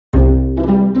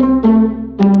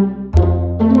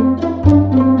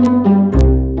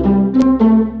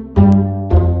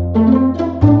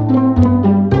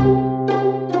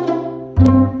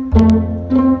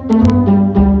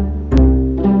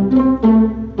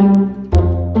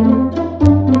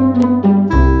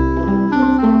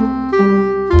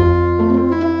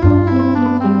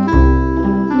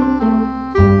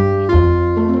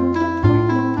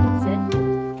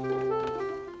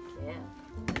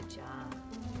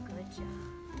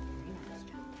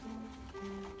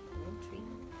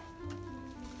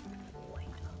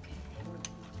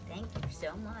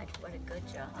so much. What a good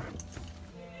job.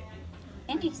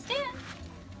 Indy, stand.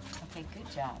 Okay,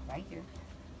 good job. Right here.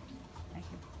 Right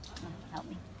here. Come on, help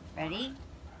me. Ready?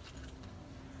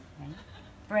 Ready?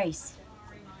 Brace.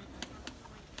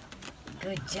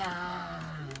 Good job.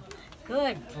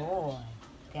 Good boy.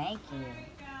 Thank you.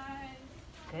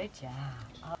 Good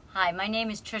job. Hi, my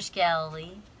name is Trish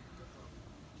Gallalee,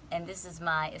 and this is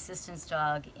my assistance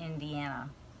dog, Indiana,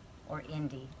 or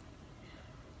Indy.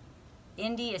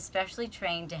 Indy is specially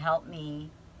trained to help me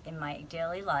in my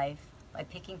daily life by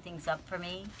picking things up for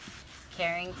me,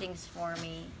 carrying things for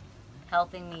me,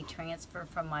 helping me transfer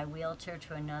from my wheelchair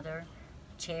to another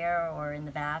chair or in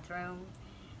the bathroom.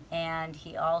 And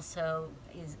he also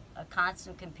is a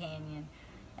constant companion.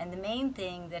 And the main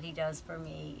thing that he does for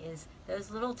me is those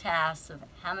little tasks of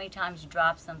how many times you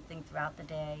drop something throughout the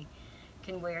day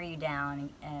can wear you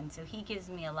down, and so he gives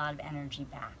me a lot of energy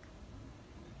back.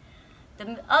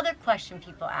 The other question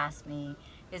people ask me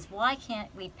is, why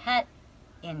can't we pet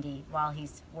Indy while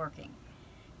he's working?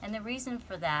 And the reason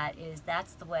for that is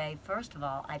that's the way, first of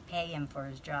all, I pay him for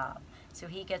his job, so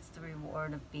he gets the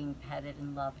reward of being petted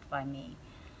and loved by me.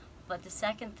 But the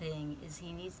second thing is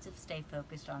he needs to stay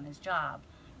focused on his job,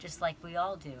 just like we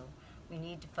all do. We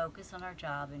need to focus on our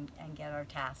job and get our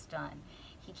tasks done.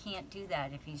 He can't do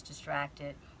that if he's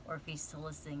distracted or if he's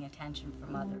soliciting attention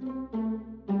from others.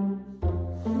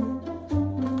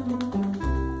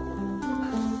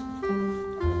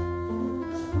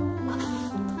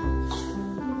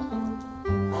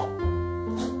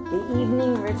 The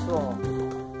evening ritual.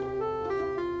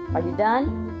 Are you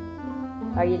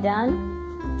done? Are you done?